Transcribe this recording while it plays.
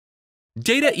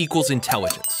Data equals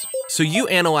intelligence. So you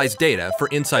analyze data for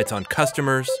insights on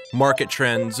customers, market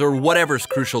trends, or whatever's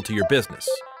crucial to your business.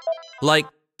 Like,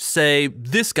 say,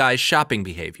 this guy's shopping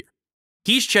behavior.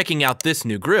 He's checking out this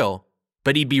new grill,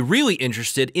 but he'd be really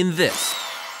interested in this.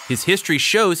 His history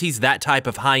shows he's that type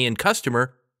of high-end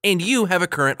customer, and you have a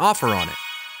current offer on it.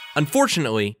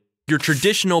 Unfortunately, your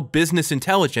traditional business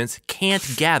intelligence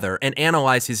can't gather and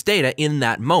analyze his data in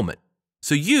that moment,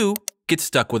 so you get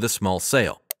stuck with a small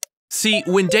sale. See,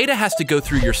 when data has to go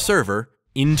through your server,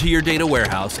 into your data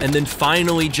warehouse, and then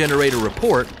finally generate a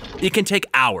report, it can take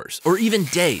hours or even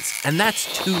days, and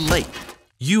that's too late.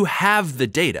 You have the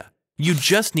data. You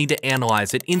just need to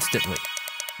analyze it instantly.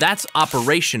 That's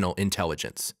operational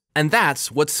intelligence, and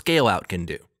that's what ScaleOut can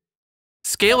do.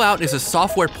 ScaleOut is a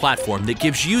software platform that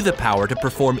gives you the power to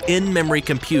perform in-memory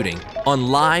computing on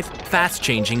live,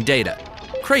 fast-changing data.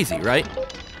 Crazy, right?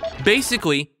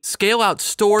 Basically, ScaleOut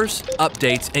stores,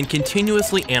 updates, and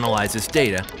continuously analyzes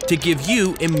data to give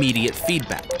you immediate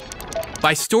feedback.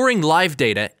 By storing live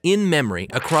data in memory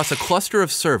across a cluster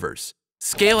of servers,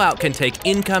 ScaleOut can take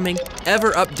incoming,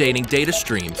 ever-updating data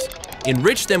streams,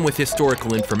 enrich them with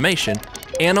historical information,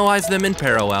 analyze them in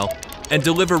parallel, and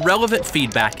deliver relevant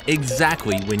feedback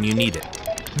exactly when you need it.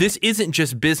 This isn't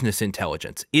just business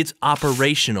intelligence, it's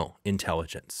operational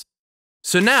intelligence.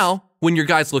 So now, when your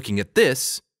guy's looking at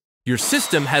this, your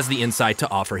system has the insight to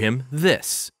offer him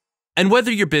this. And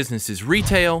whether your business is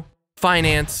retail,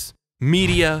 finance,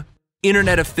 media,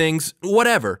 Internet of Things,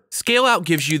 whatever, ScaleOut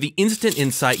gives you the instant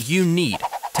insight you need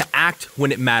to act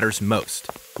when it matters most,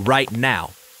 right now,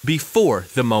 before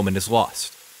the moment is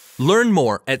lost. Learn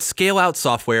more at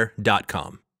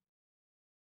ScaleOutSoftware.com.